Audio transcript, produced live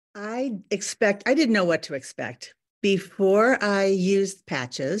I didn't know what to expect. Before I used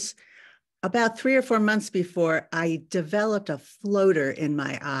patches, about 3 or 4 months before, I developed a floater in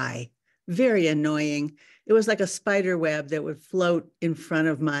my eye. Very annoying. It was like a spider web that would float in front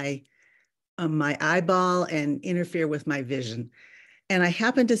of my eyeball and interfere with my vision. And I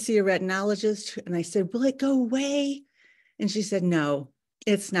happened to see a retinologist and I said, "Will it go away?" And she said, "No,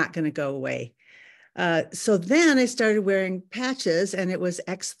 it's not going to go away." So then I started wearing patches, and it was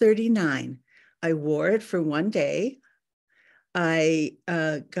X39. I wore it for one day. I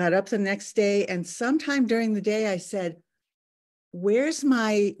got up the next day, and sometime during the day, I said, where's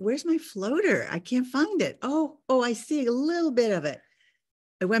my floater? I can't find it. Oh, I see a little bit of it."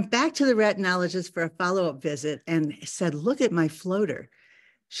 I went back to the retinologist for a follow-up visit and said, "Look at my floater."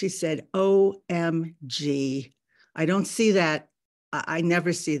 She said, "OMG, I don't see that. I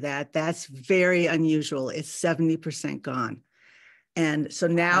never see that. That's very unusual. It's 70% gone." And so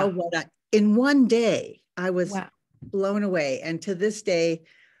now in one day, I was blown away. And to this day,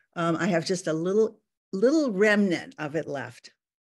 I have just a little remnant of it left.